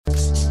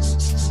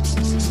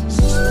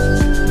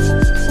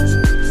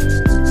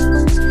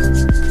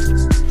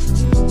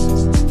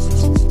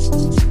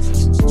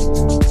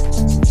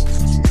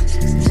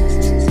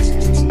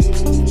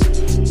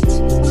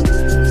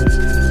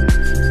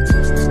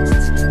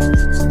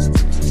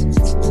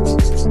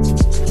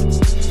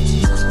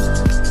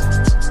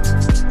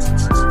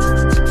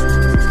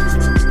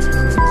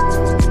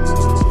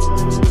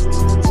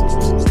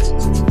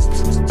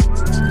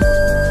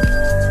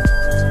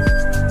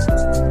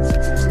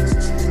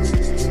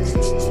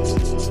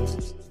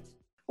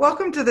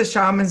Welcome to the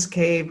Shaman's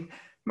Cave.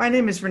 My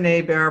name is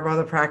Renee Barabo,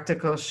 the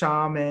Practical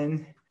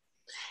Shaman.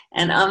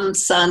 And I'm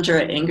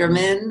Sandra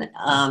Ingerman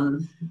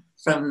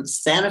from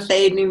Santa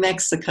Fe, New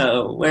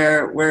Mexico,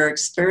 where we're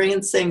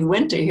experiencing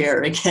winter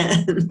here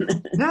again.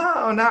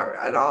 No, not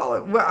at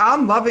all. Well,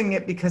 I'm loving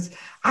it because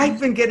I've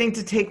been getting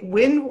to take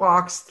wind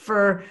walks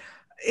for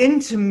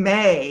into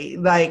May.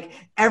 Like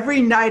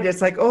every night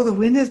it's like, oh, the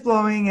wind is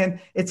blowing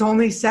and it's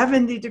only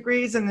 70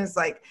 degrees. And it's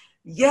like,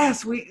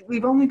 yes,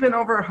 we've only been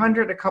over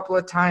 100 a couple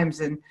of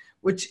times. And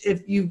which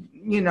if you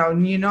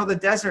know the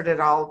desert at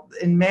all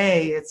in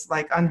May, it's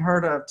like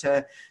unheard of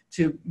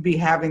to be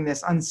having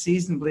this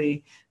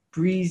unseasonably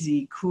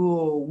breezy,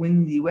 cool,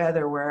 windy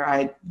weather where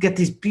I get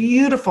these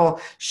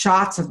beautiful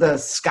shots of the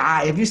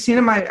sky. Have you seen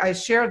them? I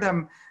share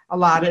them a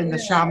lot in the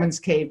Shaman's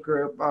Cave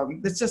group.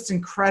 It's just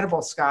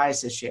incredible skies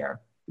this year.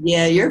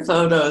 Yeah, your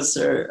photos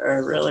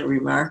are really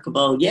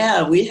remarkable.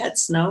 Yeah, we had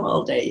snow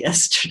all day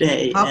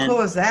yesterday. How cool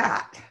is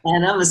that?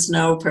 And I'm a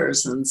snow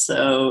person,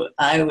 so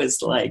I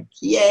was like,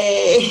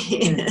 yay.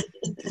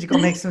 Did you go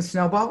make some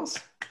snowballs?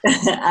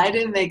 I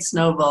didn't make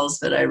snowballs,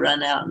 but I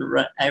run out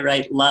and I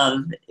write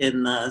love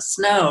in the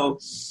snow.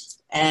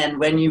 And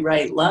when you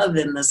write love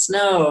in the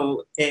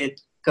snow, it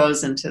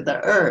goes into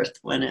the earth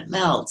when it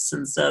melts.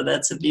 And so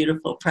that's a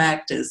beautiful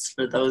practice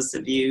for those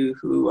of you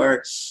who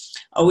are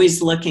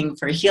always looking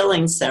for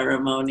healing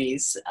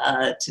ceremonies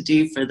to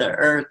do for the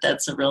earth.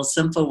 That's a real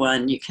simple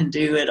one. You can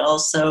do it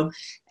also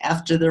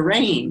after the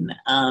rain.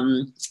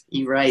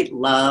 You write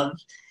love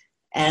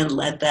and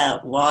let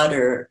that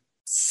water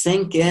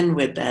sink in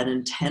with that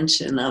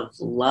intention of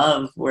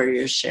love where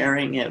you're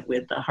sharing it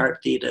with the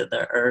heartbeat of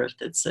the earth.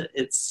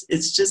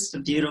 It's just a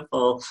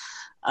beautiful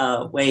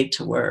way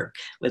to work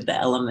with the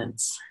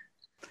elements.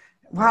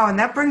 Wow, and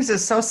that brings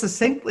us so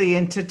succinctly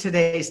into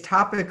today's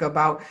topic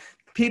about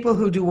people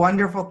who do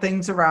wonderful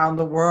things around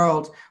the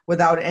world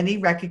without any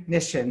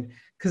recognition,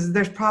 because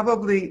there's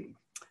probably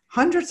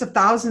hundreds of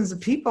thousands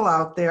of people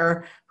out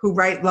there who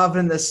write love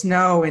in the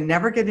snow and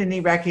never get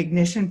any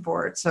recognition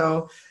for it.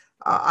 So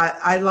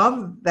I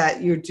love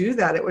that you do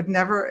that. It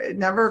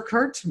never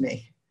occurred to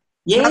me.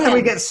 Yeah. Not that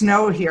we get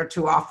snow here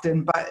too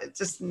often, but it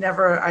just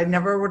I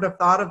never would have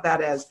thought of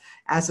that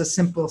as a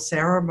simple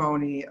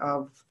ceremony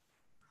of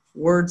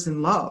words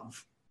and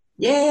love.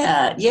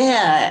 Yeah.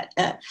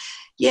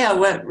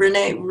 What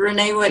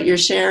Renee, what you're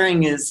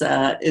sharing is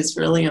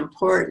really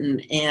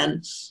important.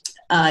 And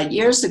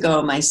years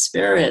ago, my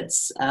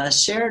spirits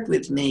shared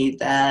with me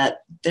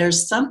that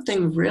there's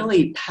something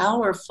really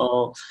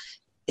powerful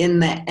in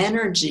the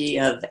energy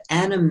of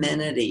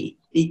anonymity,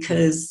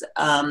 because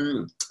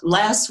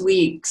last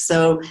week,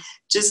 so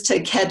just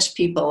to catch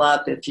people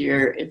up, if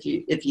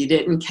you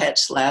didn't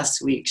catch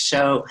last week's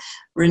show,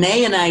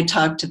 Renee and I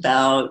talked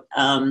about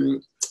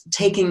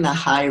taking the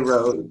high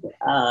road.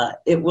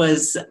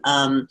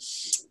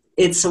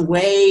 It's a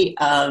way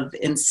of,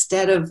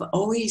 instead of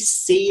always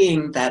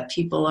seeing that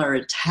people are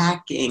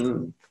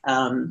attacking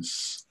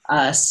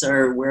us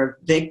or we're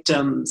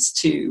victims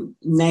to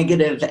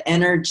negative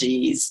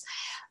energies,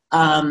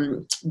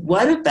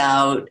 what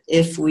about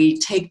if we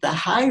take the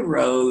high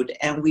road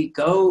and we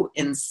go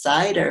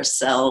inside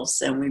ourselves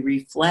and we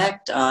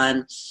reflect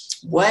on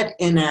what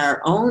in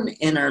our own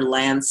inner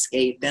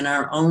landscape, in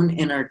our own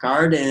inner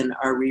garden,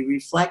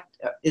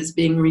 is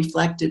being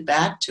reflected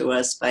back to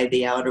us by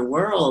the outer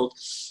world?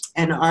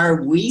 And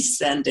are we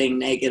sending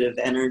negative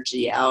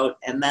energy out?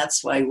 And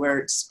that's why we're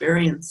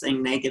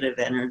experiencing negative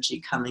energy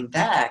coming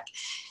back.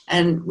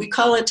 And we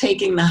call it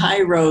taking the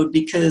high road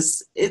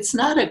because it's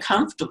not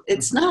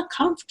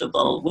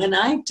comfortable when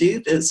I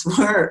do this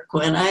work,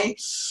 when I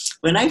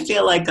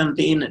feel like I'm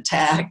being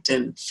attacked,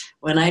 and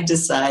when I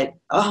decide,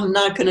 I'm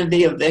not going to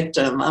be a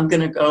victim, I'm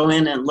going to go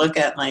in and look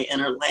at my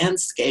inner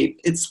landscape.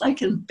 It's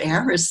like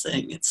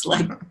embarrassing. It's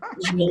like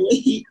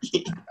really,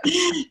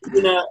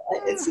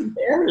 it's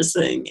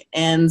embarrassing.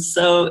 And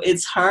so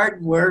it's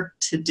hard work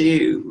to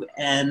do.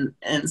 And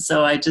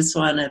so I just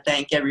want to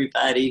thank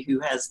everybody who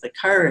has the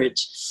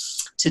courage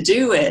to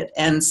do it.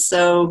 And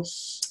so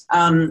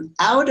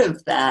out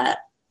of that,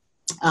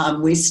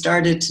 we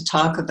started to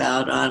talk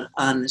about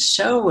on the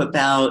show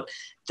about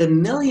the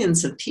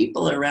millions of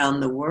people around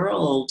the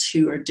world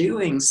who are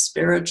doing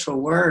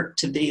spiritual work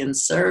to be in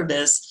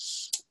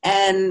service,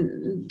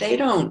 and they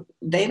don't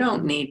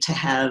need to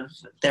have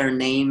their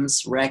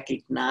names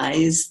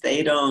recognized.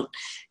 They don't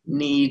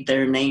need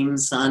their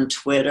names on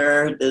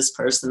Twitter. This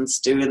person's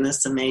doing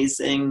this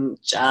amazing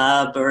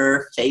job,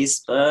 or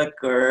Facebook,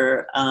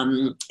 or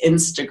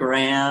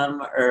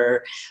Instagram,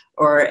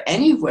 or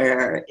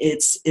anywhere.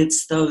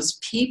 It's those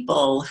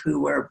people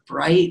who are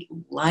bright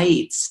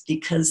lights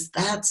because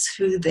that's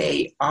who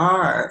they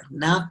are,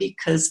 not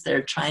because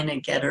they're trying to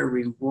get a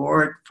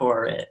reward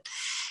for it.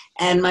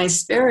 And my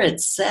spirit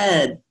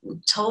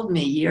told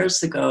me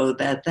years ago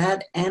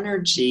that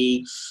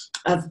energy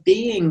of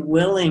being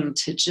willing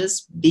to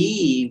just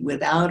be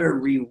without a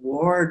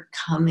reward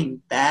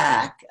coming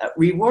back.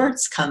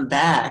 Rewards come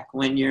back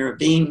when you're a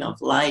being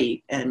of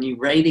light and you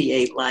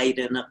radiate light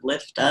and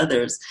uplift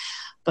others.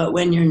 But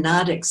when you're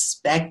not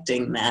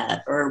expecting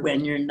that, or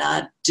when you're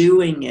not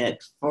doing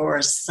it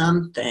for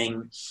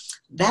something,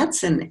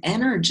 that's an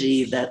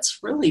energy that's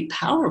really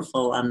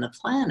powerful on the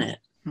planet.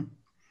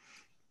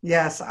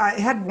 Yes, I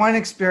had one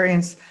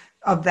experience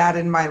of that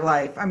in my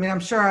life. I mean, I'm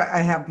sure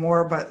I have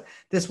more, but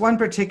this one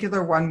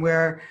particular one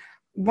where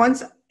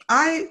once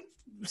I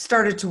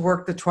started to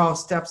work the 12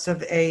 steps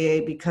of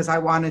AA because I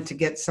wanted to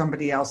get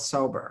somebody else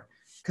sober,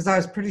 because I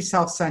was pretty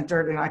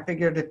self-centered and I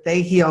figured if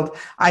they healed,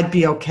 I'd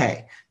be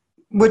okay,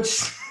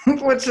 which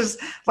which is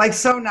like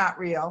so not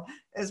real,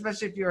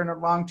 especially if you're in a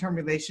long-term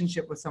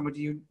relationship with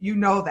somebody. You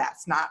know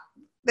that's not,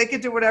 they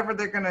could do whatever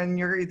they're gonna, and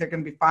you're either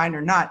gonna be fine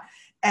or not.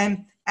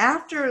 And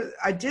after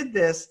I did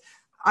this,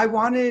 I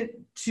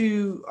wanted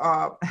to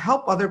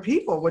help other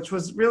people, which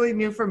was really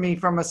new for me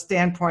from a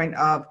standpoint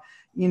of,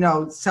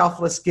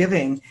 selfless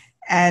giving.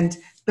 And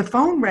the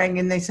phone rang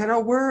and they said, oh,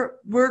 we're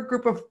a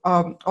group of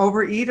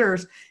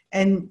overeaters.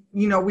 And,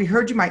 we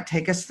heard you might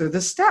take us through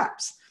the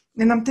steps.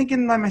 And I'm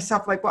thinking to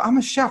myself, like, well, I'm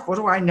a chef. What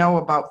do I know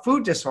about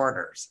food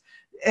disorders?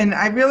 And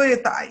I really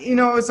thought, it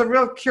was a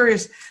real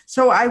curious.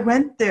 So I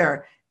went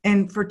there.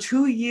 And for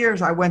 2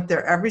 years, I went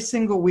there every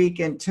single week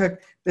and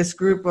took this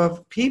group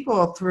of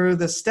people through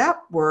the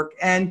step work.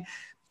 And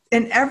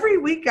every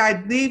week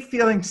I'd leave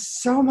feeling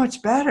so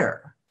much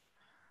better,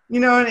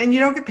 and you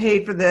don't get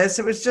paid for this.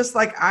 It was just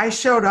like I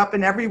showed up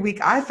and every week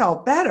I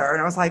felt better. And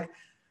I was like,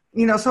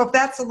 so if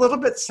that's a little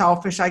bit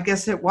selfish, I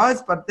guess it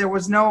was, but there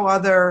was no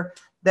other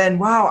than,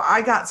 wow,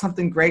 I got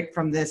something great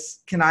from this.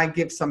 Can I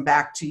give some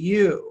back to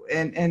you?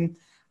 And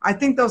I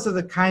think those are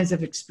the kinds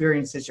of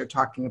experiences you're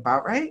talking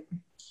about, right?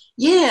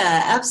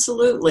 Yeah,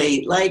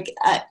 absolutely. Like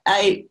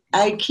I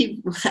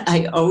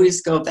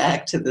always go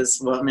back to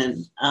this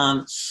woman.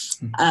 My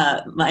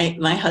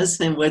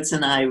husband Woods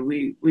and I,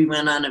 we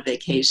went on a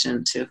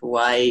vacation to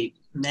Hawaii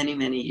many,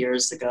 many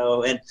years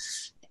ago,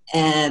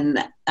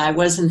 and I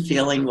wasn't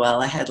feeling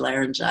well. I had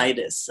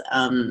laryngitis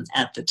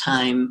at the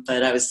time,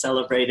 but I was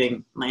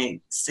celebrating my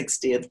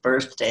 60th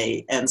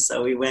birthday, and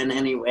so we went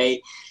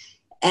anyway.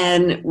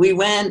 And we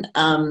went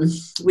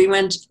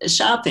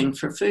shopping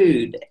for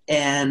food,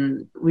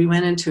 and we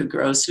went into a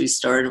grocery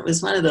store, and it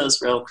was one of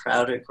those real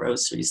crowded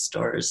grocery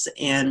stores.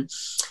 And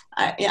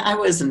I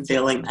wasn't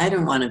feeling, I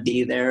didn't want to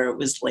be there. It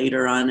was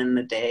later on in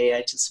the day.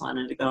 I just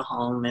wanted to go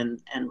home and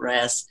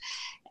rest.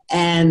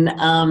 And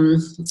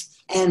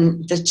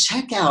the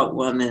checkout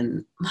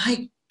woman,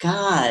 my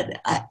God,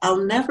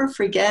 I'll never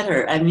forget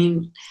her. I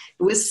mean,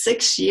 it was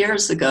 6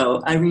 years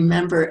ago. I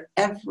remember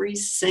every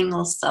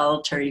single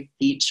solitary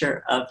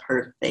feature of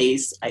her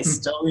face. I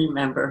still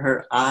remember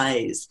her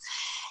eyes.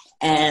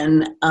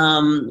 And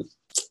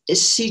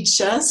she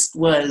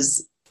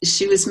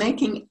was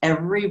making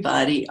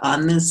everybody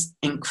on this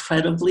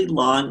incredibly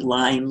long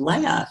line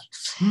laugh.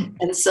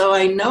 And so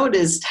I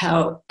noticed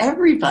how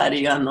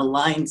everybody on the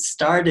line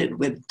started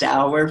with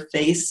dour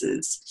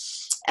faces.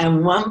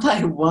 And one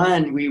by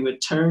one, we would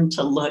turn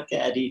to look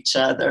at each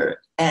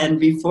other.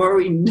 And before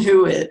we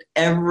knew it,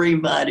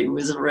 everybody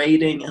was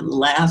rating and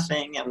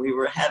laughing, and we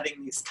were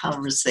having these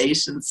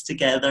conversations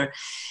together.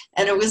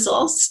 And it was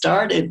all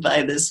started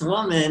by this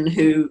woman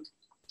who,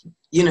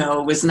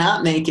 was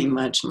not making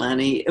much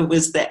money. It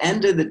was the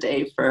end of the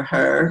day for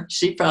her.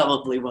 She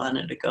probably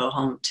wanted to go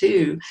home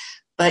too,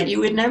 but you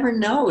would never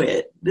know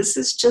it. This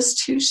is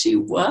just who she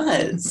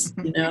was,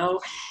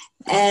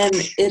 And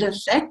it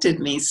affected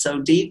me so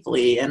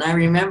deeply. And I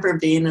remember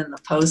being in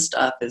the post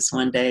office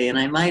one day, and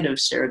I might have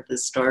shared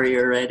this story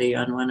already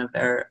on one of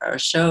our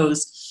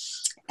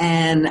shows.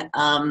 And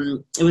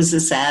it was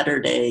a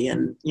Saturday,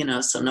 and,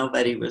 so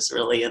nobody was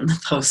really in the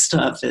post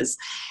office.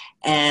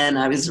 And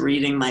I was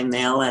reading my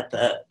mail at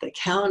the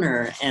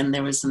counter, and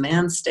there was a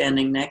man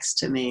standing next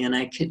to me, and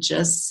I could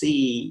just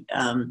see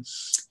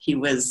he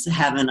was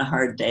having a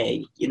hard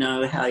day.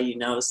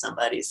 How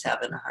somebody's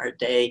having a hard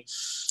day.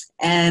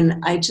 And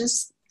I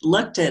just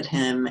looked at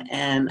him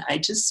and I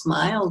just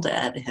smiled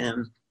at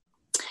him.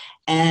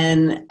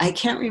 And I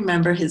can't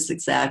remember his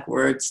exact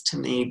words to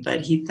me,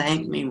 but he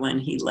thanked me when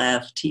he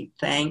left. He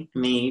thanked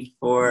me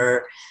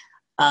for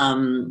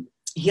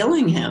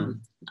healing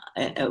him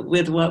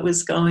with what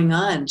was going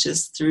on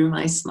just through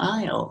my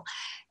smile.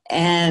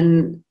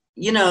 And,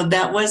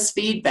 that was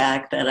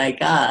feedback that I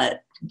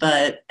got,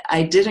 but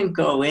I didn't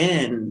go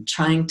in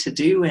trying to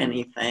do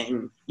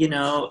anything.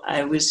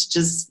 I was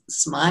just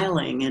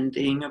smiling and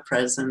being a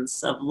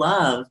presence of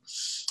love,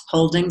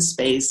 holding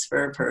space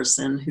for a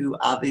person who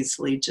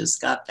obviously just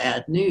got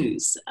bad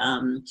news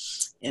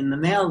in the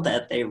mail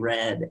that they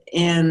read.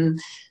 And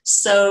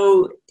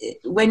so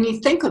when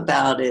you think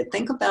about it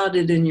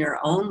in your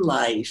own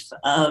life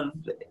of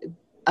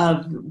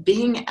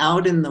being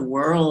out in the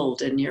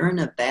world and you're in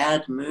a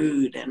bad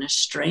mood and a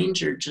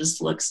stranger just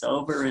looks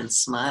over and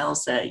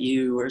smiles at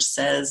you or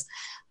says,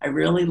 I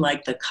really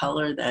like the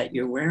color that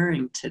you're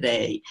wearing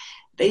today.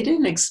 They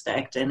didn't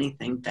expect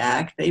anything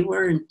back. They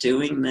weren't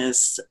doing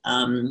this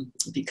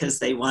because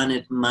they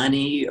wanted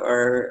money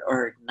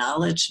or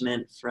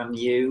acknowledgement from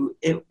you.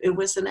 It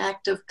was an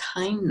act of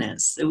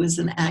kindness. It was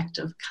an act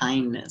of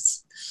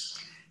kindness.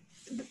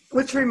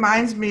 which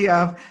reminds me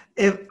of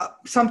if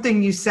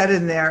something you said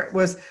in there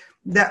was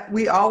that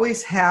we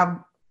always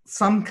have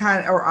some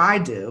kind, or I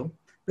do,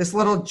 this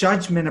little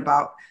judgment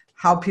about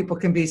how people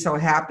can be so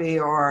happy,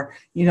 or,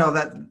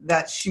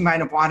 that she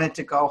might have wanted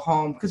to go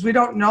home, because we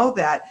don't know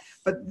that.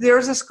 But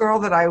there's this girl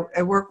that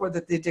I work with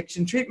at the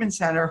Addiction Treatment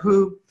Center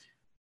who,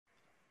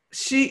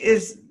 she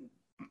is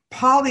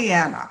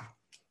Pollyanna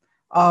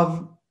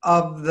of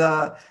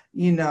the,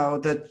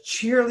 the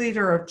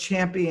cheerleader of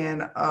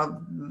champion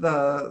of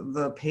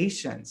the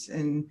patients.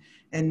 And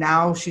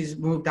now she's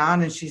moved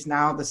on, and she's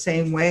now the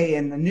same way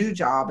in the new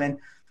job. And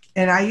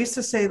I used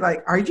to say,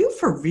 like, are you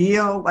for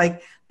real?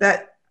 Like,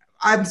 that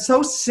I'm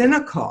so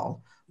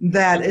cynical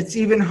that it's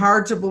even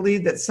hard to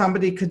believe that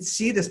somebody could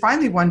see this.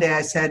 Finally, one day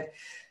I said,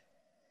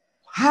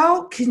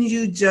 how can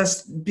you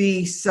just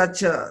be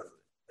such a,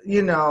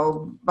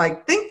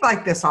 think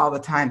like this all the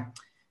time?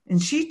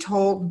 And she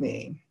told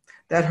me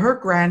that her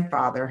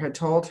grandfather had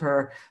told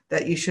her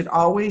that you should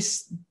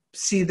always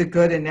see the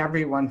good in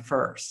everyone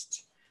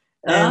first.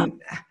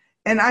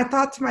 And I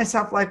thought to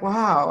myself, like,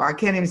 wow, I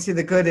can't even see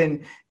the good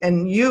in,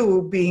 and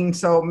you being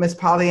so Miss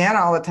Pollyanna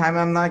all the time.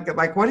 I'm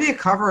like, what are you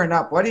covering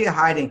up? What are you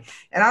hiding?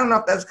 And I don't know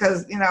if that's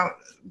because,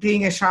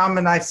 being a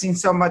shaman, I've seen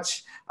so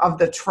much of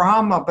the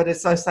trauma, but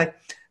it's just like,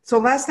 so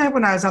last night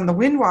when I was on the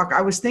wind walk,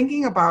 I was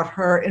thinking about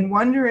her and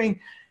wondering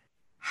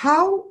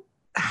how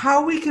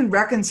we can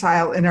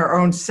reconcile in our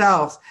own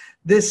selves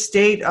this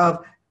state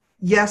of,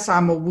 yes,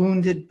 I'm a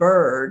wounded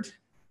bird.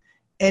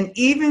 And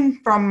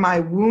even from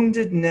my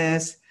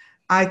woundedness,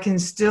 I can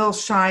still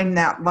shine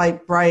that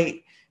light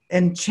bright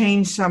and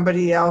change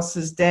somebody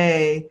else's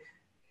day,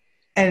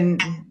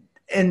 and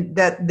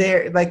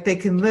that they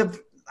can live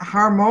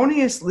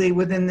harmoniously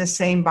within the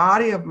same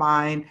body of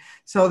mine,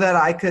 so that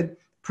I could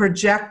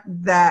project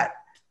that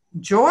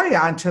joy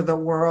onto the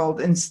world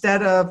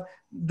instead of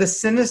the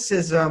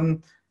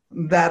cynicism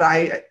that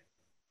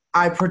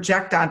I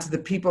project onto the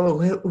people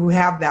who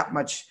have that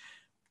much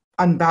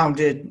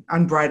unbounded,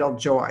 unbridled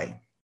joy.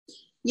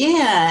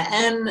 Yeah,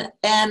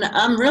 and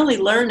I'm really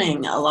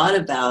learning a lot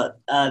about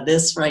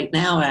this right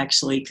now,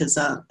 actually, because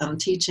I'm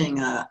teaching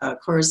a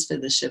course for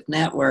the Shift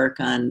Network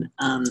on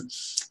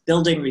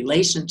building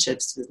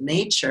relationships with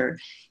nature.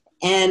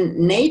 And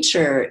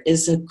nature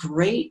is a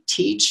great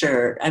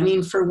teacher. I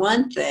mean, for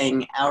one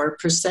thing, our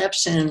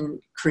perception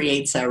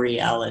creates our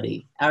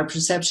reality. Our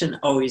perception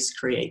always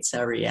creates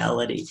our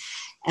reality.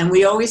 And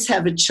we always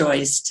have a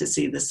choice to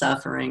see the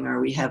suffering,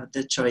 or we have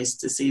the choice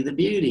to see the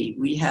beauty.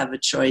 We have a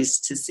choice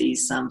to see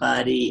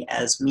somebody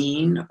as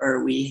mean,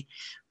 or we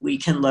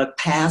can look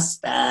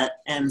past that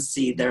and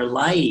see their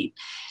light.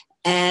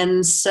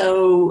 And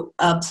so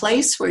a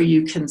place where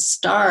you can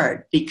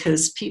start,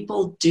 because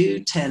people do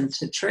tend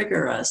to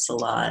trigger us a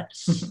lot,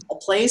 a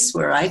place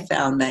where I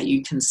found that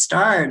you can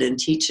start in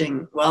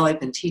teaching, while I've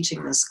been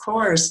teaching this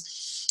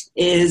course,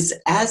 is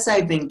as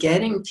I've been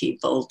getting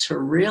people to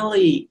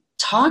really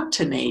talk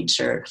to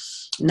nature,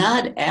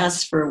 not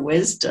ask for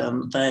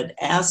wisdom, but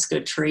ask a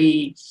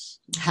tree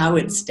how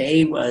its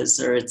day was,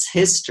 or its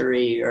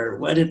history, or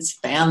what its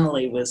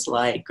family was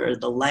like, or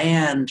the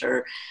land,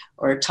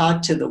 or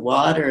talk to the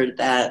water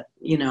that,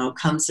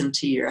 comes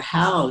into your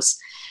house.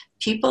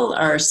 People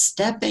are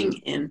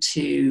stepping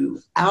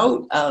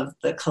out of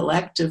the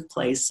collective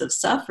place of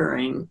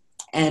suffering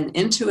and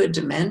into a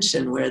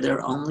dimension where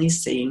they're only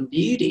seeing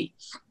beauty.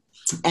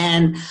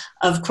 And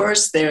of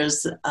course,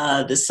 there's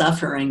the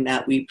suffering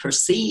that we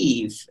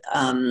perceive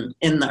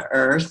in the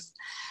earth,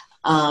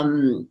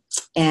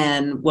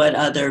 and what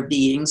other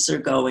beings are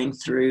going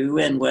through,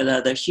 and what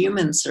other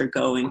humans are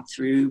going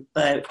through.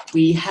 But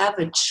we have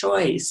a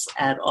choice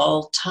at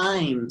all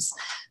times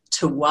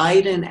to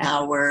widen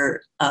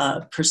our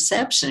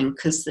perception,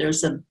 because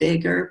there's a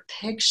bigger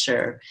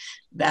picture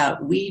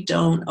that we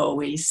don't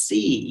always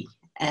see.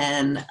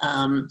 And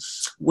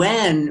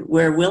when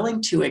we're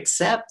willing to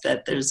accept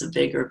that there's a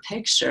bigger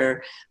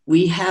picture,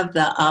 we have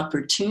the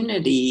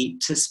opportunity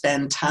to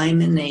spend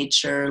time in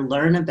nature,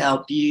 learn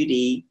about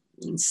beauty,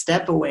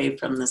 step away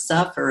from the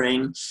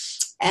suffering,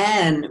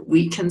 and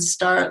we can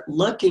start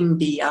looking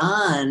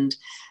beyond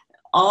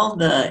all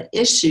the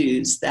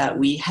issues that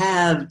we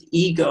have,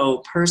 ego,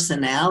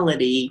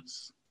 personality,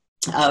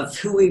 of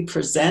who we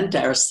present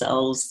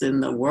ourselves in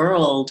the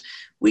world.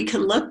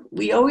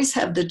 We always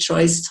have the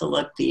choice to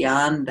look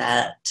beyond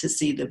that, to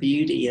see the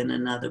beauty in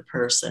another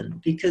person,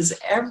 because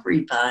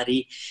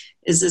everybody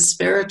is a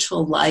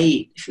spiritual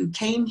light who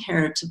came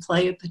here to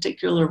play a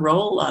particular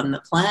role on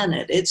the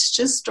planet. It's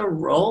just a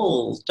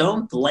role.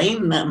 Don't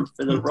blame them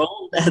for the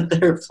role that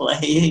they're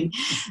playing.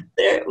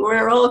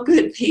 We're all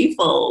good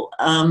people.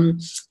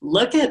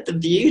 Look at the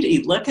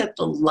beauty, look at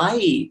the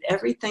light.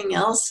 Everything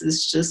else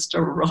is just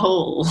a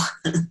role.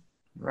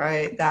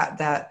 Right.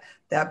 That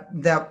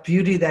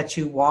beauty that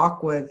you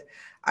walk with.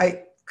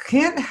 I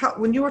can't help,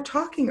 when you were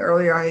talking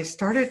earlier, I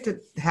started to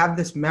have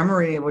this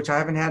memory, which I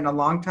haven't had in a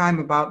long time,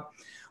 about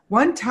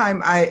one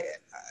time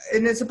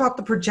and it's about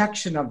the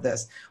projection of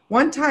this.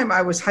 One time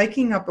I was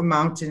hiking up a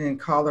mountain in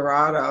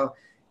Colorado,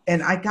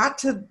 and I got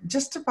to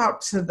just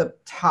about to the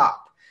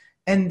top,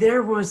 and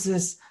there was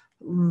this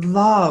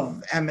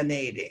love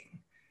emanating.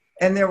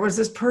 And there was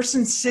this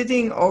person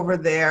sitting over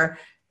there,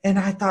 and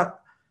I thought,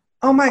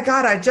 oh my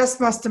God, I just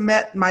must have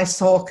met my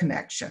soul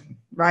connection,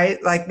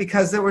 right? Like,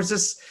 because there was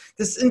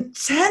this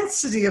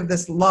intensity of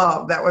this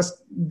love that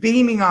was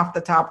beaming off the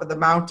top of the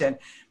mountain.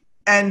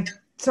 And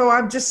so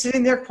I'm just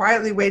sitting there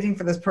quietly waiting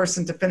for this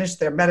person to finish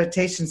their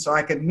meditation so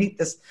I could meet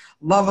this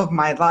love of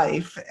my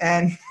life.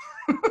 And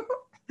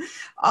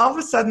all of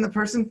a sudden the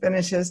person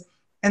finishes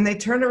and they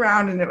turn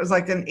around, and it was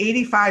like an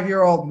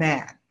 85-year-old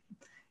man.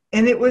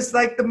 And it was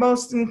like the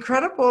most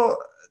incredible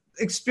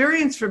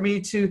experience for me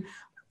to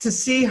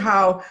see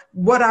how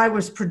what I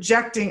was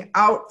projecting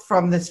out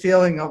from this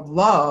feeling of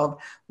love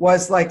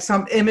was like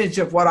some image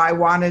of what I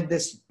wanted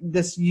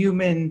this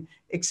human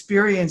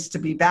experience to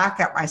be back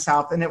at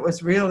myself. And it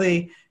was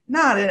really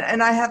not.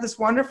 And I had this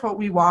wonderful,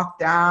 we walked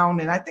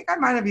down, and I think I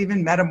might have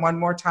even met him one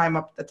more time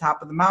up at the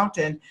top of the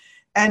mountain.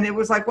 And it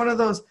was like one of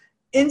those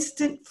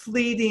instant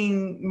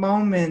fleeting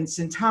moments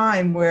in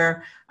time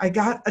where I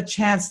got a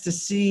chance to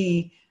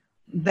see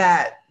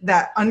that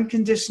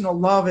unconditional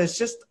love is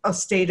just a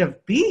state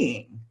of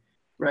being.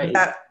 Right.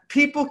 That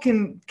people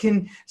can,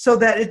 so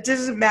that it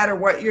doesn't matter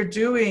what you're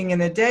doing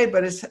in a day,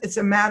 but it's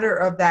a matter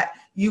of that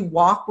you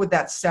walk with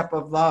that step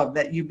of love,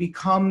 that you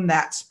become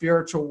that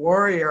spiritual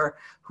warrior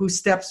who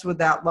steps with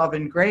that love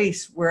and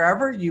grace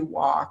wherever you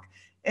walk.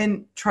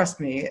 And trust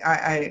me,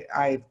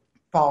 I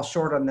fall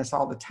short on this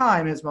all the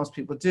time, as most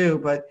people do,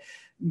 but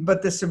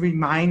this is a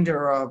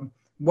reminder of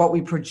what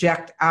we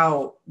project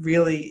out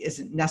really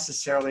isn't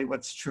necessarily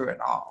what's true at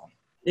all.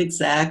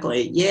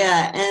 Exactly.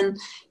 Yeah. And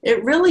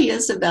it really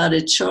is about a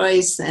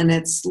choice, and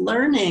it's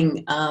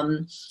learning,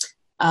 in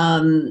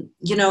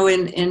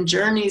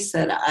journeys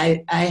that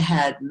I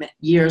had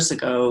years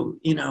ago,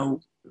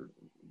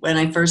 when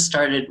I first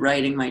started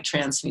writing my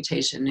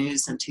Transmutation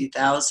News in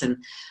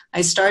 2000,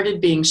 I started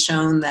being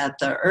shown that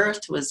the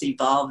earth was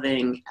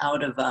evolving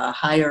out of a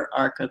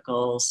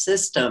hierarchical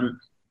system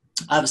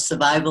of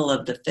survival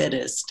of the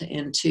fittest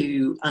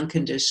into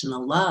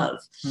unconditional love.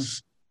 Mm-hmm.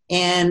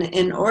 And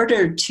in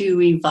order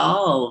to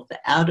evolve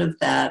out of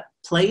that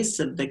place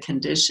of the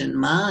conditioned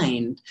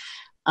mind,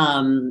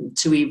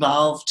 to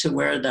evolve to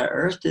where the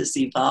earth is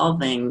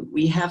evolving,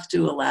 we have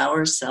to allow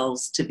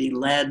ourselves to be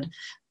led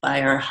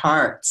by our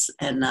hearts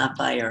and not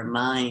by our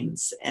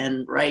minds.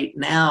 And right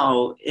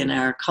now in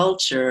our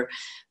culture,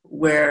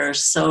 we're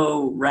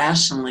so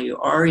rationally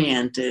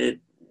oriented,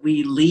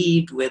 we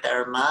lead with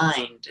our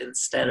mind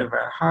instead of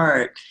our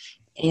heart.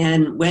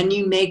 And when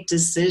you make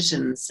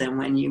decisions and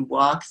when you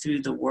walk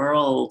through the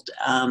world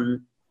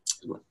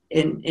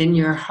in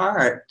your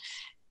heart,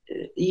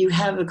 you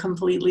have a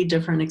completely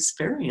different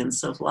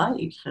experience of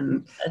life.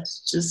 And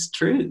that's just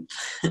truth.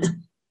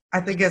 I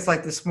think it's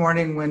like this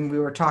morning when we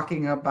were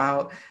talking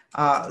about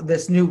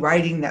this new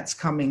writing that's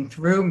coming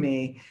through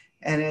me.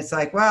 And it's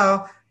like,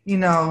 well,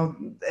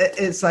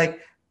 it's like,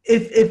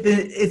 if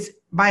it's,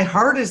 my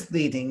heart is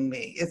leading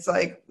me. It's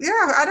like,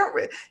 yeah, I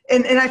don't,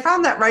 and I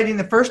found that writing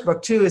the first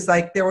book too, is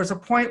like, there was a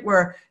point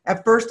where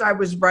at first I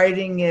was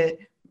writing it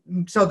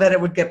so that it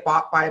would get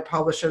bought by a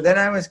publisher. Then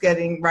I was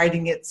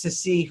writing it to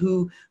see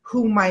who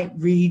might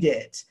read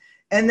it.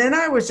 And then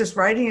I was just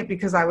writing it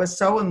because I was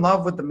so in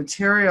love with the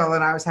material,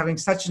 and I was having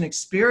such an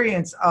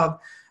experience of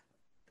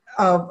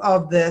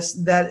this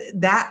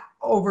that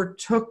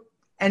overtook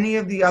any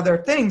of the other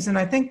things. And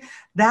I think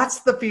that's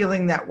the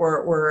feeling that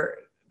we're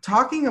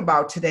talking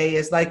about today,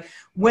 is like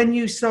when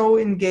you so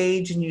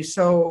engage and you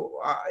so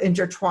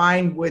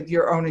intertwine with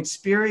your own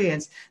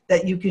experience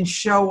that you can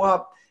show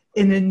up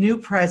in a new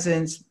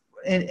presence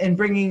and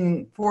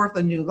bringing forth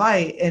a new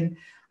light. And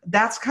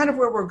that's kind of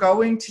where we're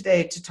going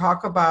today, to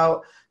talk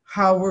about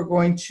how we're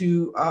going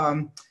to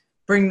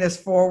bring this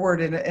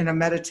forward in a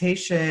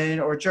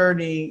meditation or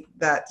journey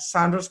that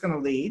Sandra's going to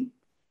lead.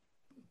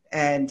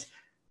 And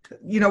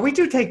we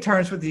do take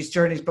turns with these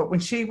journeys, but when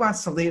she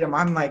wants to lead them,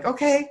 I'm like,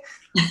 okay,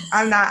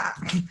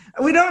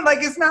 we don't like,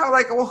 it's not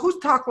like, well, who's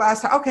talked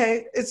last time?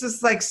 Okay. It's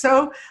just like,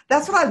 so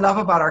that's what I love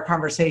about our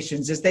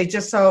conversations, is they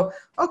just so,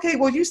 okay,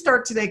 well, you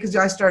start today because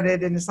I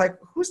started, and it's like,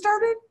 who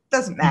started?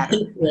 Doesn't matter.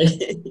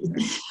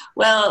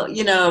 Well,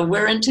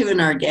 we're into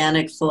an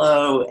organic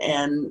flow,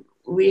 and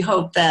we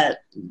hope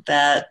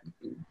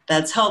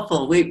that's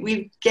helpful.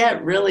 We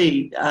get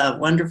really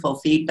wonderful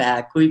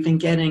feedback. We've been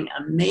getting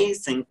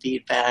amazing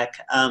feedback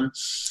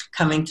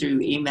coming through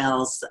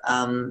emails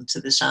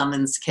to the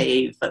Shamans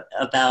Cave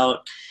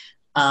about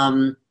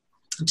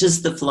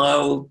just the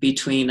flow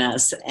between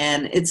us.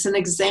 And it's an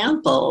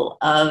example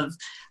of,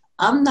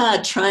 I'm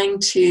not trying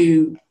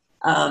to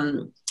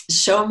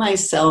show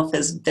myself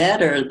as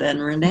better than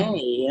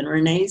Renee, and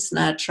Renee's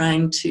not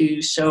trying to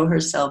show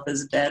herself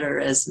as better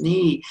as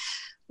me.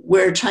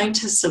 We're trying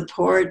to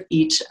support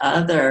each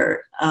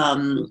other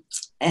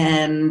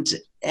and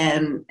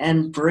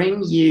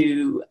bring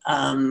you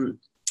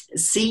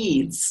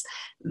seeds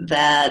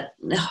that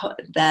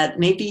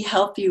maybe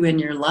help you in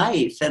your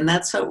life. And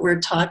that's what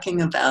we're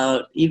talking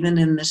about, even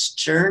in this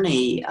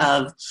journey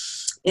of,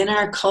 in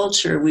our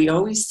culture, we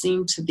always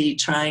seem to be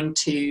trying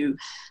to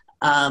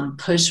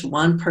push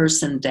one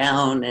person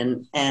down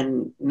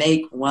and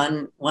make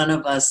one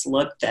of us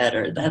look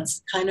better.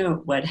 That's kind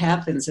of what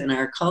happens in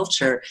our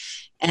culture.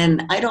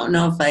 And I don't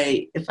know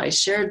if I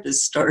shared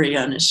this story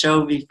on a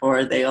show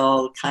before. They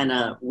all kind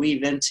of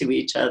weave into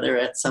each other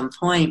at some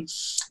point.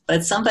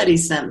 But somebody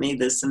sent me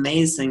this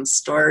amazing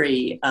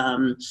story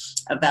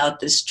about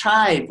this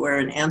tribe where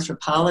an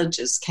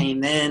anthropologist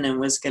came in and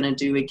was going to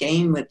do a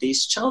game with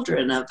these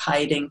children of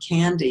hiding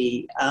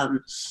candy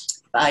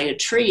by a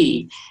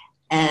tree.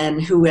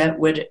 And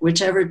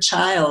whichever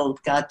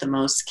child got the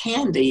most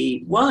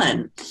candy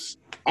won.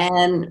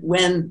 And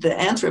when the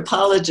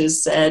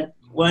anthropologist said,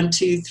 1,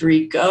 2,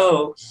 3,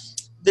 go,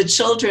 the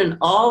children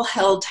all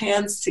held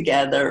hands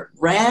together,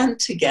 ran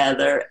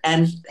together,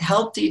 and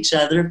helped each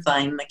other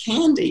find the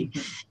candy.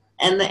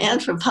 And the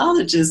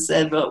anthropologist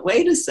said, but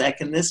wait a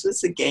second, this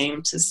was a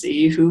game to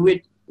see who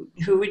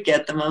would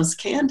get the most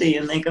candy.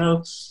 And they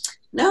go,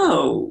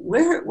 no,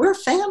 we're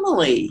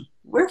family.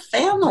 We're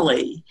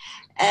family.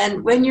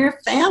 And when you're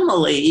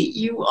family,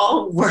 you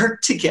all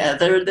work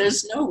together.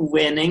 There's no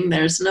winning.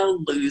 There's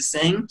no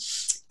losing.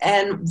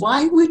 And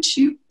why would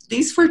you,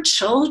 these were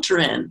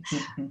children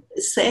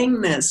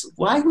saying this,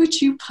 why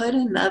would you put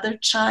another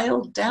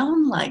child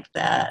down like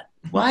that?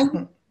 Why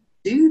would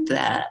you do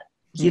that,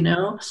 you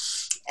know?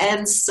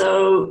 And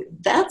so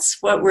that's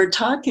what we're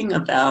talking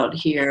about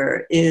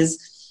here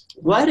is,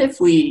 what if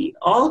we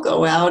all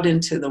go out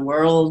into the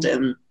world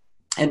and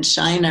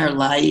shine our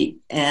light,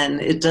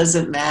 and it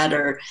doesn't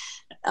matter,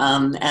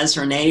 as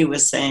Renee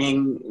was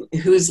saying,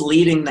 who's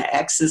leading the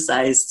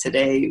exercise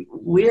today.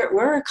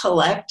 We're a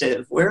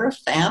collective, we're a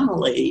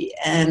family,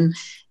 and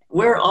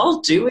we're all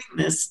doing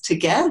this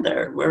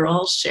together. We're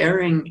all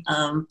sharing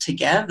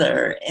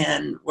together,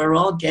 and we're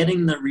all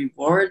getting the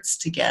rewards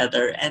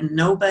together, and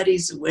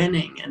nobody's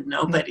winning and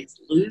nobody's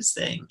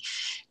losing.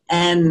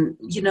 And,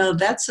 you know,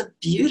 that's a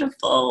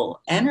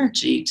beautiful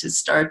energy to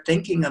start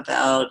thinking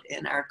about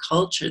in our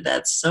culture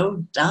that's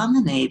so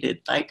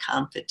dominated by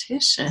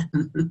competition.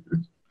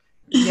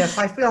 Yes,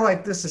 I feel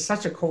like this is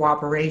such a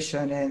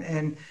cooperation,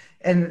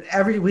 and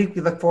every week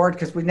we look forward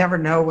because we never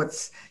know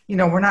what's, you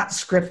know, we're not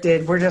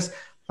scripted. We're just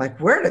like,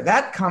 where did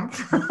that come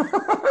from?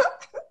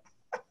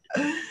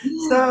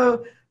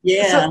 So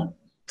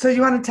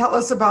you want to tell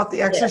us about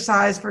the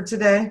exercise for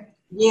today?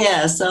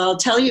 Yeah, so I'll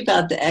tell you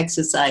about the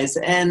exercise,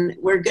 and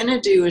we're going to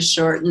do a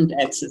shortened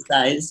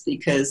exercise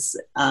because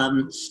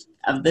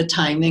of the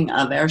timing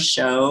of our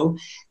show.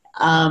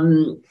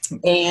 And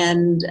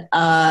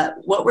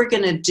what we're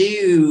going to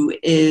do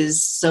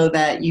is, so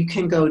that you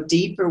can go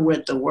deeper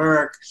with the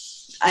work,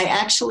 I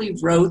actually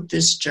wrote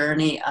this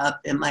journey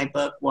up in my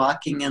book,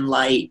 Walking in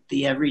Light,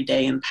 The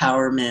Everyday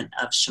Empowerment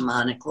of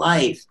Shamanic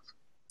Life.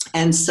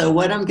 And so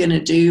what I'm going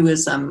to do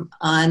is I'm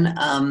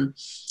going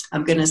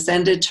to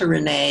send it to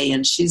Renee,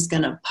 and she's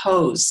going to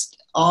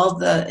post all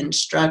the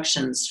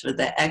instructions for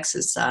the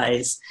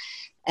exercise.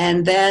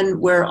 And then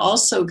we're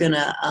also going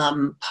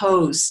to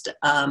post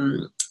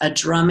a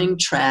drumming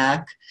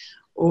track,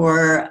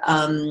 or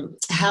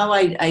how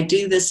I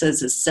do this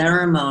as a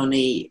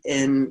ceremony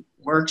in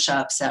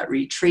workshops at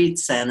retreat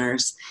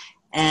centers.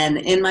 And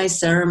in my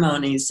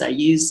ceremonies, I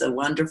use a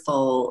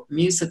wonderful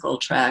musical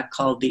track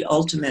called The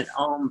Ultimate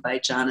Om by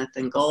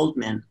Jonathan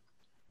Goldman.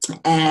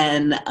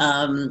 And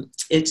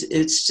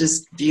it's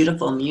just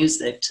beautiful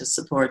music to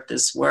support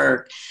this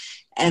work.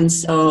 And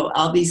so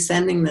I'll be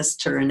sending this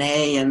to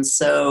Renee. And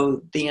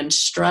so the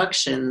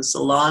instructions,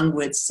 along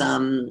with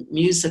some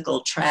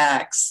musical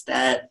tracks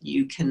that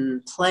you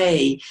can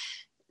play,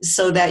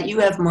 so that you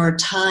have more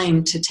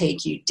time to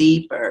take you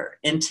deeper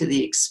into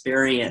the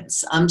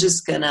experience. I'm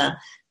just going to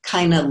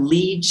kind of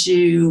lead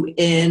you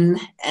in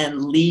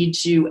and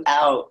lead you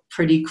out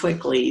pretty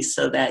quickly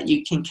so that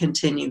you can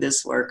continue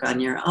this work on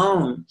your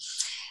own.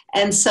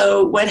 And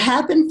so what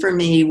happened for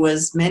me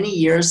was, many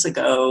years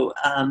ago,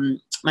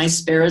 my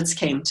spirits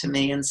came to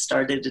me and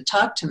started to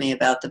talk to me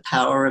about the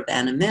power of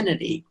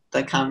anonymity,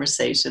 the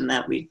conversation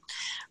that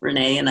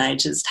Renee and I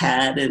just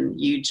had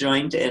and you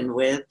joined in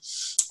with.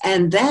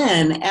 And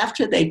then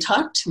after they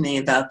talked to me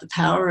about the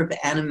power of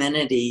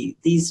anonymity,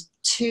 these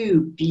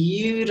two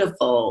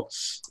beautiful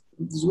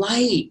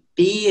light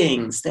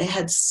beings, they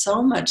had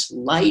so much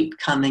light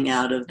coming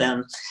out of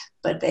them,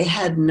 but they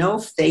had no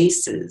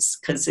faces,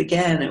 because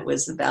again, it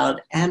was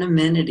about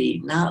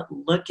anonymity, not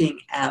looking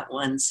at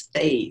one's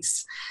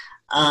face.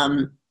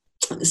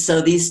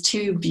 So these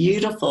two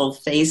beautiful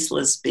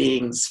faceless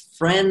beings,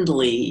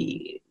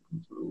 friendly,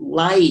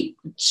 light,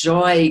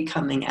 joy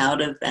coming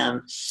out of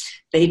them,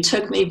 they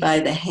took me by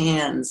the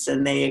hands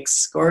and they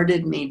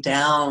escorted me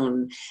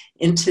down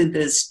into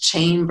this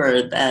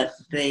chamber that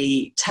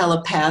they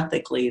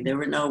telepathically, there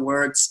were no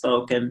words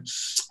spoken,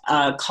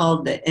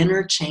 called the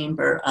inner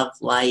chamber of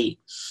light.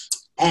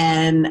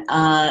 And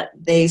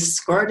they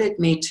escorted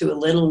me to a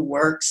little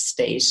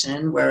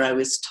workstation where I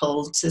was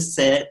told to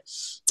sit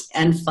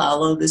and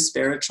follow the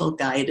spiritual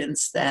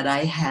guidance that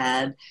I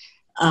had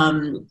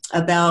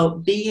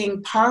about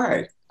being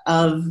part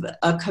of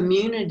a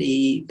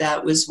community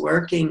that was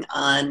working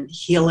on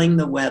healing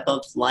the web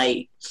of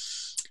light.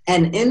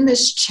 And in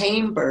this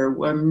chamber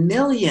were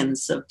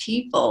millions of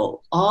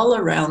people all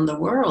around the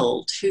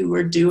world who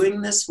were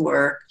doing this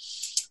work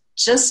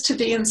just to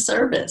be in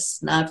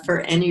service, not for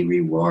any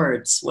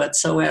rewards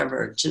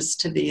whatsoever, just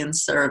to be in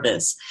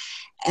service.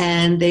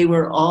 And they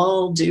were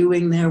all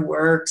doing their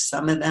work.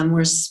 Some of them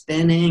were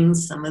spinning,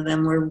 some of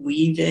them were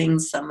weaving,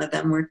 some of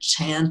them were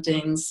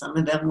chanting, some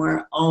of them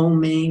were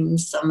oming,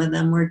 some of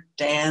them were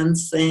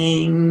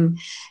dancing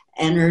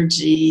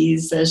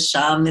energies as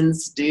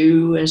shamans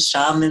do, as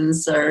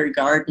shamans are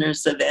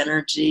gardeners of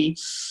energy.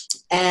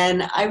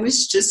 And I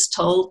was just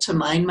told to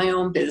mind my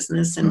own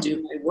business and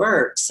do my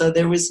work. So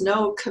there was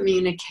no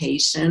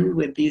communication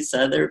with these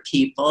other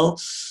people.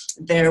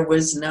 There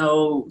was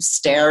no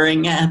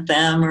staring at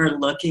them or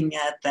looking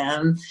at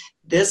them.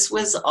 This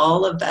was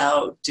all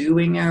about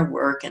doing our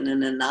work in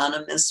an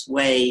anonymous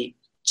way,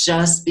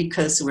 just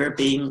because we're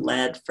being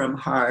led from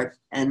heart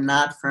and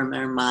not from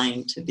our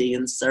mind to be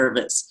in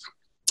service.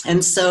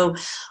 And so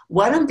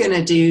what I'm going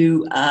to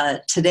do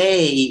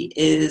today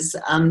is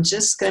I'm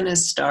just going to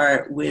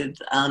start with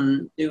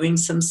doing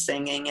some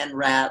singing and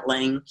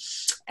rattling.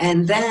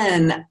 And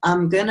then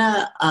I'm going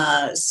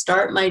to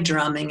start my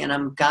drumming, and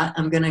I'm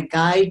going to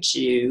guide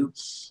you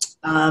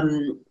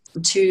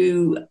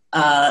to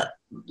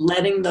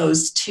letting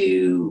those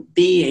two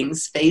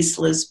beings,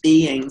 faceless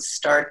beings,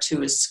 start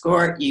to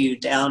escort you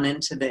down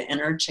into the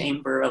inner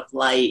chamber of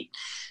light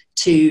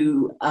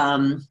to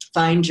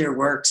find your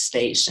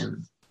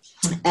workstation.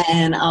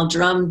 And I'll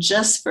drum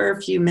just for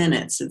a few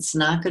minutes. It's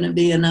not going to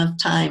be enough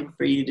time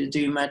for you to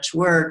do much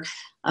work.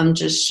 I'm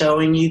just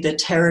showing you the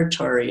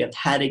territory of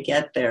how to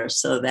get there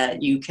so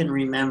that you can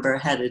remember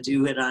how to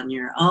do it on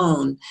your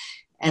own.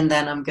 And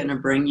then I'm going to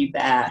bring you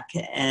back,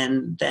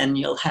 and then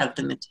you'll have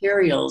the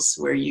materials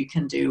where you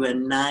can do a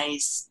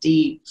nice,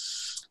 deep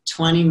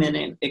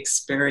 20-minute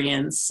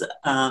experience,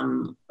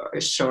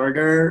 or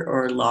shorter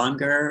or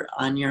longer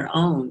on your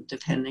own,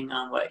 depending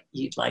on what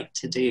you'd like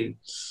to do.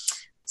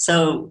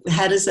 So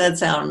how does that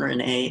sound,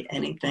 Renee?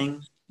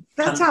 Anything?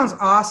 That sounds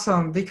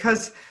awesome,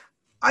 because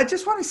I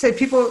just want to say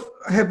people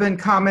have been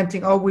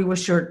commenting, oh, we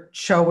wish your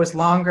show was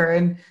longer,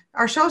 and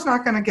our show's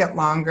not going to get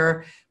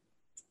longer.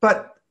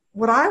 But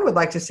what I would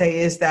like to say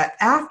is that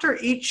after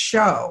each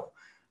show,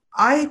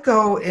 I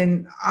go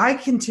and I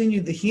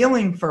continue the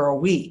healing for a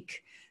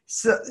week.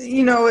 So,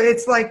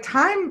 it's like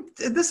time.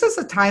 This is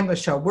a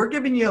timeless show. We're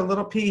giving you a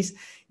little piece.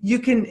 You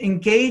can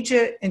engage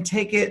it and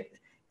take it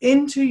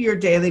into your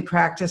daily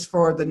practice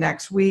for the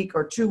next week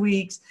or 2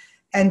 weeks.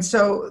 And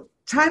so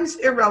time's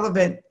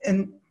irrelevant.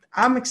 And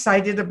I'm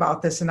excited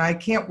about this. And I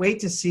can't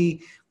wait to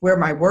see where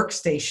my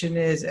workstation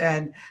is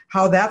and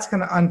how that's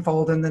going to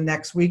unfold in the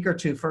next week or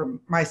two for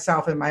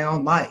myself in my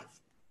own life.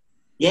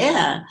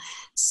 Yeah.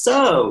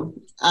 So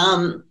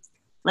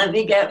let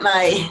me get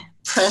my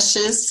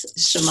precious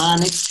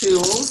shamanic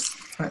tools.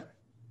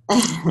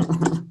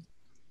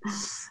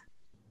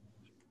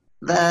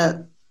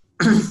 that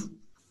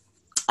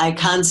I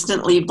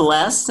constantly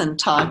bless and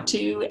talk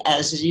to,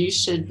 as you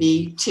should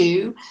be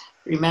too.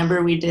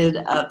 Remember, we did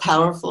a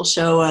powerful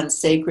show on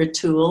sacred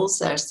tools.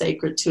 Our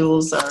sacred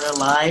tools are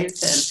alive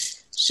and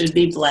should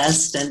be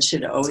blessed and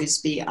should always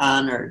be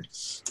honored.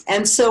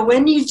 And so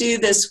when you do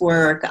this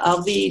work,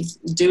 I'll be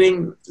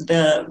doing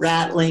the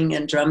rattling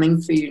and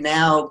drumming for you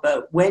now,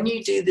 but when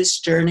you do this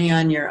journey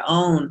on your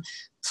own,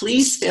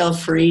 please feel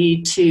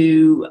free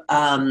to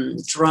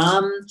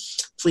drum.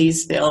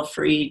 Please feel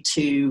free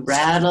to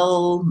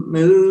rattle,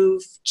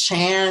 move,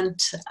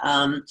 chant.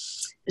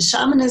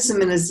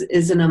 Shamanism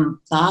is an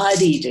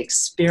embodied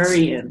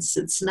experience.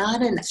 It's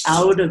not an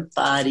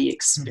out-of-body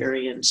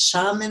experience.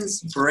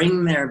 Shamans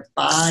bring their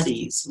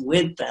bodies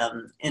with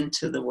them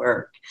into the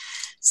work.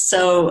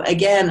 So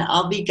again,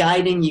 I'll be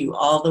guiding you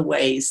all the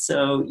way,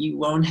 so you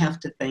won't have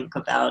to think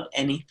about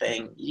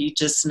anything. You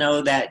just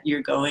know that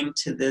you're going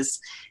to this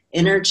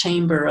inner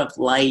chamber of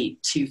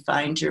light to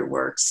find your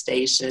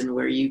workstation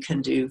where you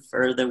can do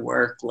further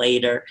work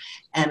later,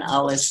 and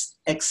I'll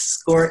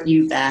escort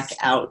you back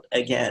out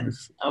again.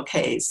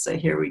 Okay, so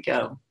here we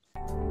go.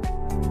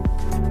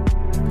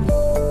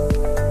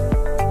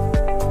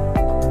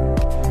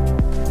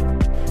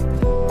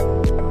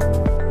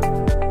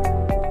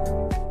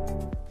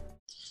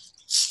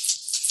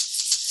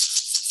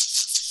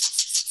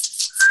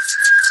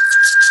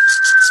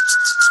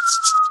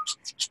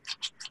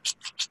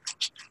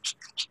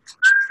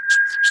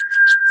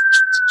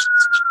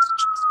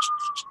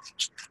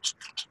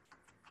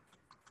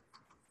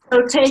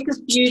 So take a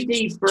few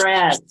deep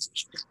breaths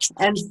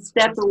and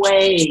step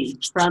away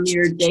from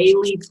your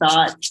daily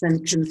thoughts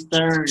and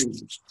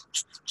concerns.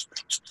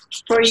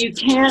 For you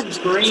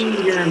can't bring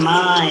your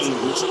mind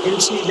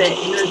into the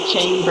inner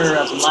chamber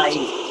of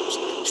light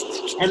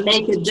and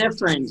make a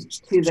difference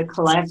to the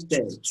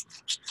collective.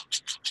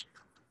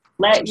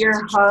 Let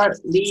your heart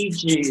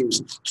lead you.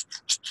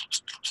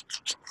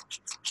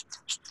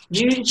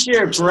 Use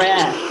your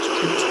breath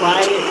to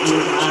quiet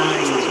your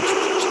mind.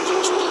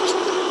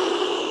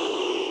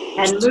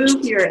 And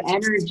move your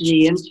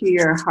energy into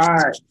your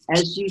heart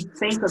as you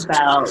think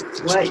about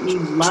what you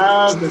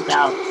love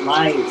about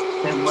life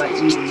and what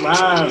you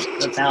love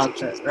about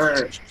the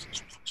earth.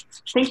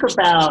 Think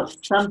about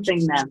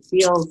something that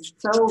feels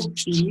so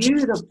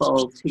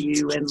beautiful to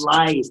you in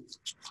life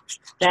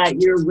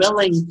that you're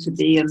willing to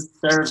be in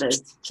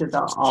service to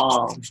the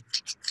all.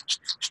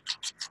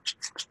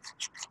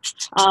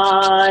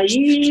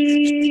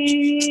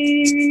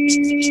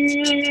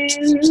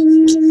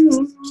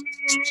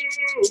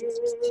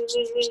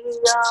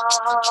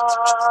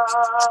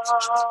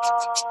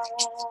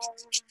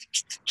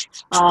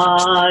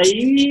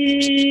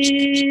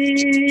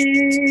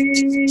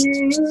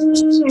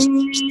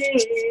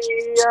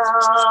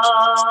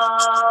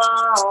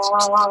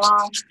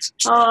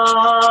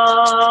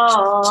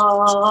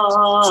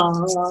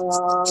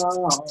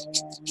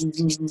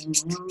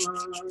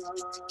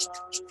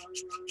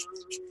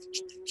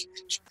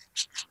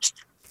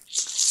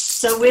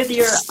 So with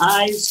your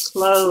eyes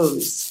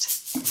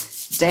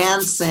closed,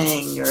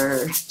 dancing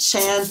or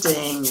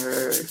chanting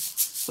or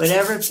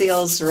whatever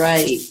feels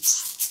right,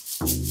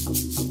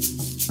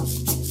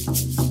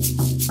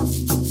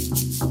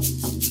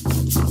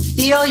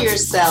 feel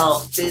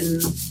yourself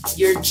in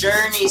your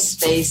journey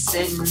space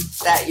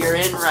that you're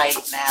in right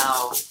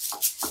now.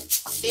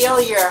 Feel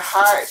your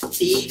heart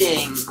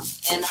beating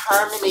in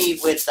harmony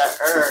with the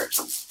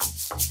earth.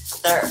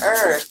 The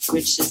earth,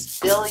 which is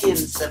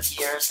billions of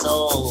years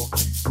old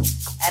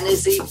and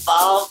is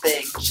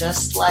evolving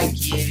just like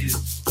you.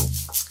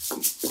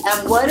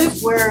 And what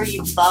if we're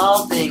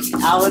evolving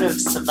out of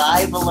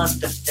survival of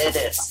the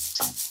fittest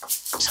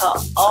to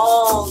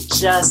all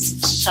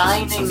just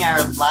shining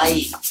our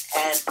light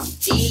and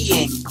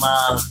being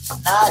love,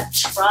 not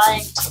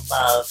trying to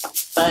love,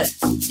 but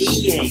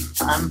being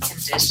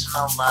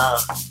unconditional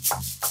love.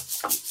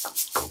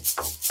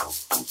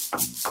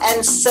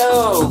 And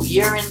so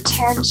your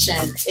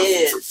intention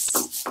is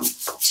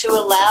to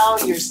allow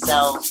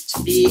yourself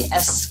to be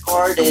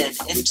escorted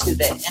into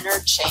the inner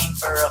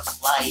chamber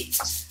of light.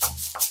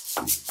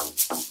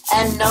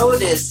 And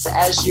notice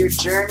as your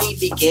journey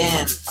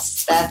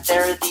begins that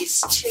there are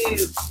these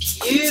two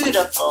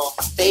beautiful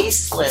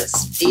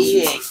faceless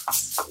beings.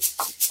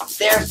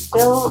 They're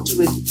filled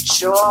with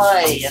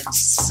joy and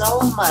so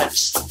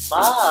much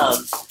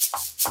love.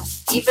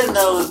 Even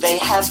though they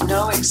have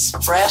no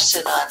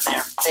expression on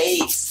their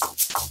face,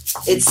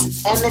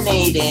 it's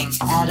emanating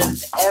out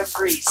of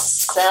every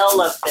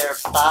cell of their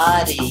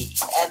body,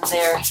 and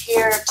they're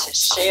here to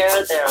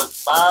share their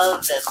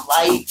love and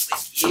light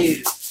with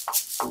you.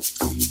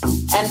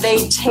 And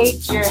they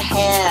take your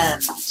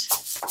hand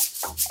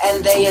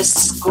and they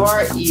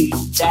escort you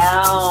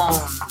down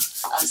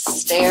a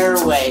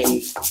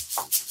stairway.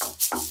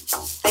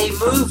 They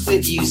move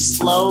with you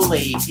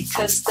slowly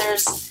because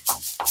there's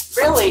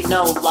really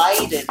no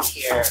light in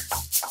here.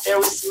 There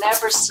was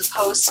never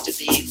supposed to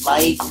be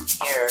light in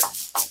here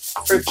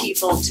for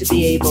people to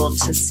be able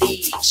to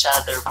see each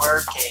other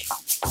working.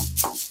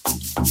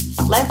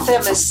 Let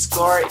them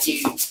escort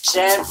you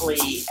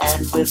gently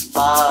and with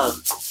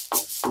love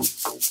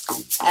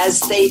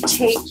as they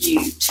take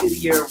you to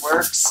your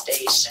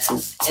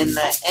workstation in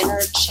the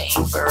inner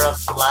chamber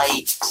of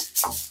light.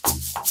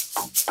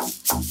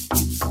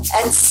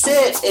 And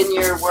sit in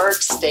your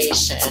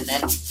workstation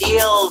and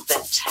feel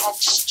the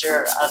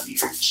texture of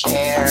your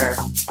chair.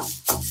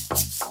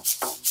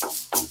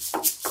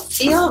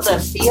 Feel the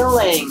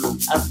feeling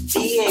of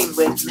being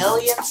with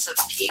millions of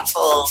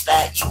people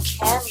that you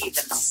can't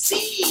even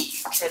see,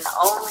 you can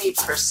only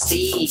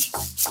perceive.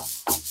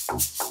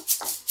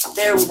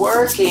 They're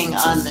working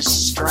on the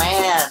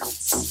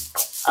strands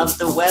of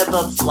the web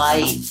of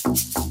light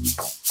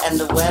and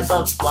the web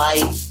of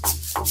light.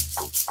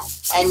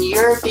 And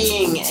you're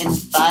being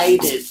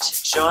invited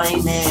to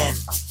join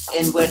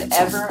in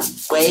whatever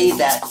way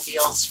that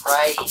feels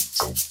right.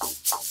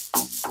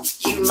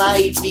 You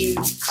might be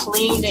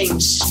cleaning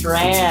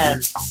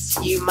strands.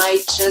 You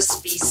might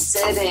just be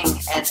sitting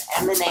and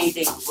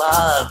emanating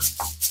love.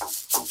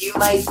 You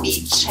might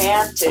be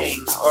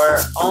chanting or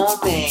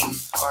oming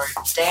or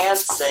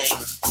dancing.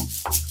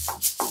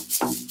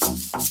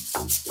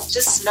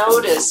 Just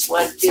notice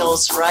what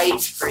feels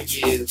right for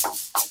you.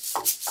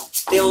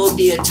 There will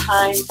be a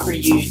time for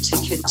you to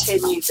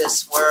continue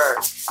this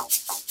work.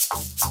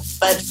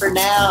 But for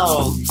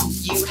now,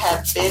 you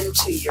have been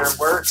to your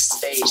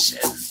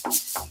workstation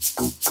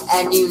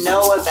and you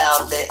know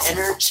about the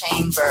inner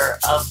chamber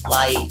of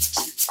light.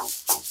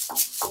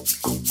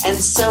 And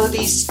so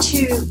these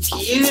two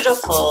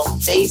beautiful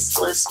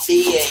faceless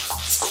beings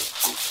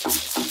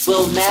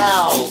will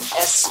now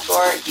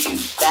escort you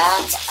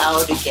back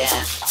out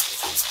again,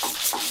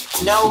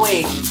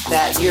 knowing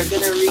that you're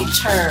going to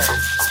return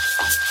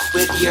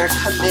with your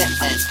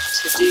commitment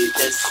to do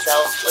this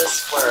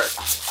selfless work.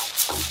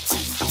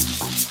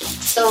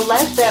 So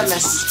let them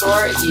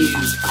escort you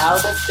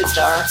out of the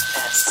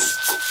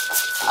darkness,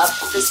 up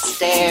the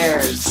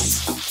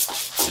stairs,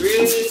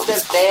 through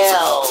the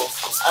veil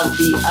of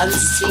the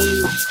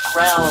unseen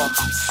realms,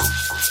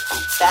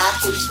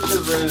 back into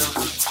the room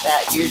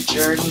that you're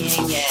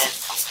journeying in.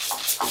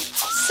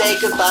 say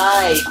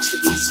goodbye to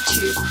these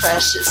two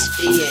precious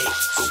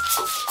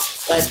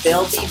beings, but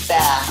they'll be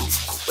back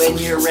when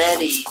you're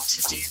ready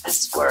to do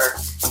this work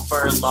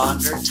for a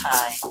longer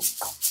time.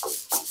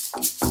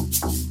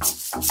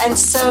 And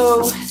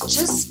so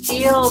just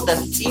feel the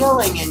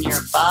feeling in your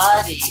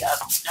body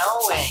of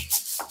knowing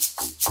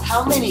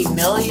how many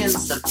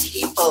millions of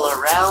people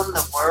around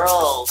the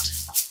world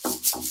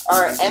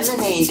are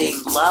emanating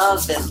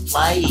love and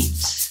light,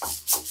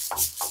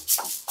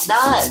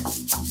 not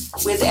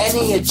with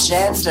any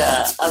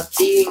agenda of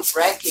being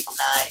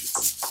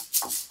recognized.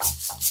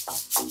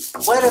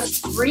 What a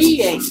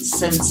freeing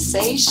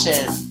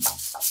sensation.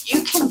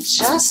 You can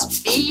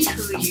just be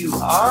who you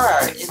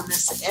are in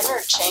this inner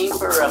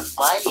chamber of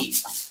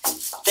light.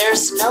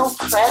 There's no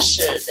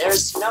pressure.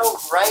 There's no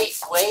right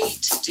way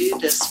to do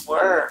this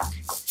work.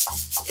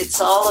 It's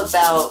all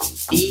about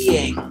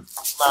being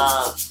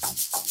love.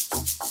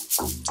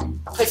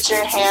 Put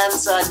your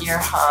hands on your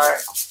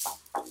heart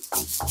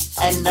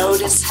and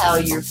notice how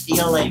you're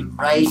feeling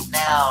right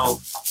now.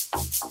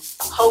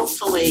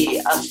 Hopefully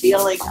a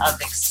feeling of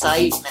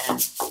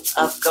excitement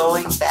of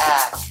going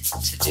back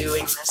to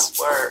doing this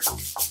work.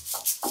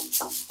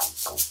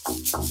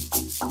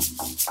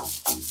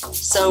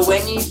 So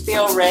when you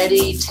feel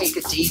ready, take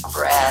a deep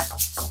breath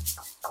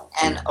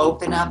and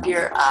open up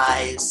your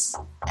eyes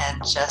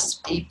and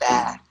just be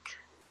back.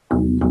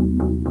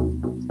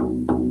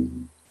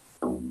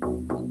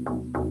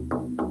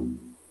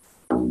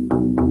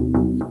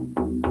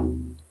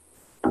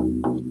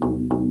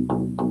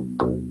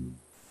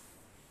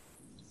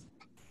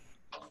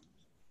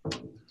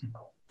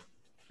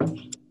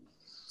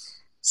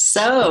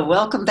 So,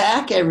 welcome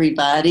back,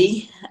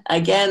 everybody.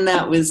 Again,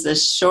 that was a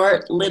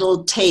short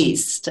little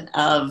taste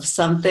of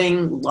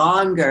something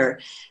longer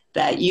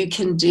that you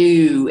can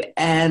do.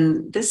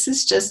 And this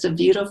is just a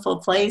beautiful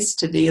place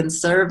to be in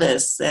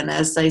service. And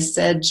as I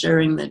said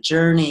during the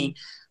journey,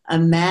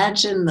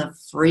 imagine the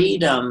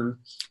freedom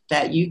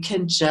that you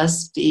can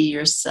just be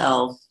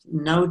yourself.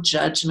 No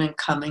judgment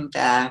coming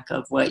back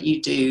of what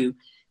you do.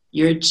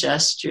 You're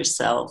just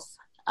yourself.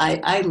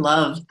 I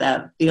love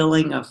that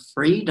feeling of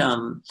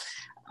freedom.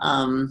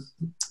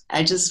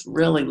 I just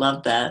really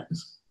love that.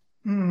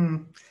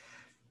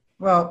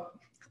 Well,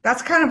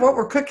 that's kind of what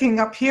we're cooking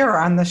up here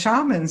on the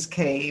Shamans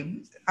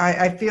Cave.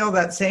 I feel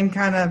that same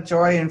kind of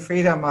joy and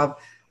freedom of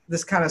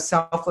this kind of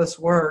selfless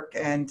work.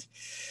 And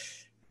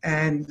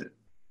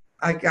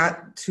I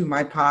got to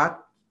my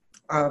pot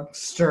of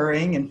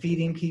stirring and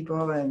feeding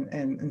people.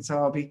 And so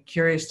I'll be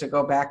curious to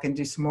go back and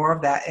do some more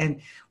of that. And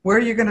where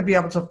you're going to be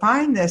able to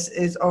find this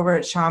is over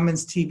at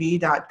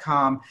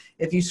shamanstv.com.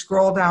 If you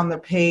scroll down the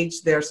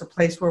page, there's a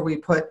place where we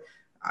put,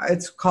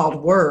 it's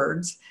called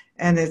Words,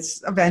 and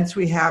it's events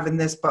we have in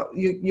this, but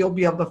you'll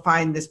be able to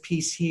find this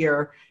piece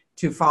here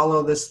to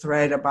follow this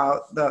thread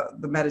about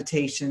the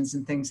meditations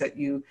and things that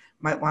you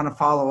might want to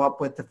follow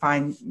up with to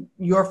find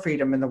your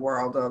freedom in the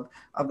world of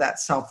that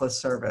selfless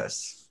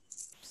service.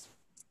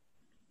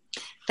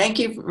 Thank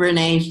you,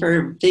 Renee,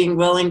 for being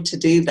willing to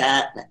do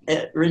that.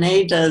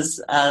 Renee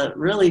does a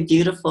really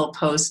beautiful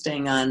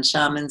posting on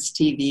Shamans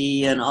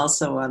TV and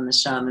also on the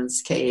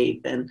Shamans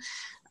Cave. And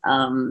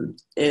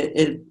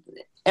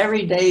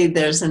every day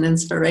there's an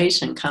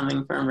inspiration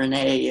coming from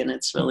Renee, and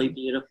it's really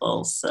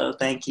beautiful. So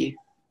thank you.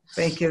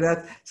 Thank you.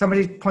 That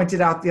somebody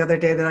pointed out the other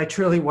day that I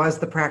truly was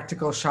the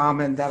practical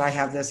shaman, that I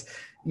have this,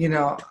 you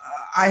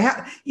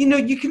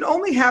can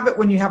only have it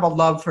when you have a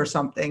love for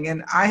something.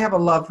 And I have a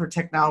love for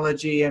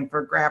technology and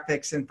for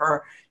graphics and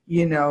for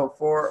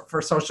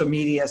social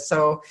media.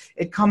 So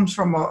it comes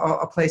from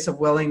a place of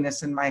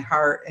willingness in my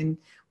heart. And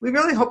we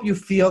really hope you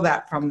feel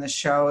that from the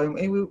show. And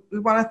we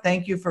want to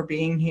thank you for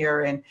being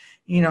here, and,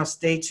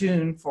 stay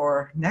tuned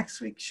for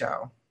next week's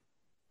show.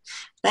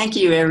 Thank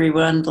you,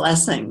 everyone.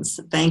 Blessings.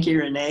 Thank you,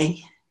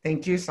 Renee.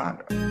 Thank you,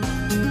 Sandra.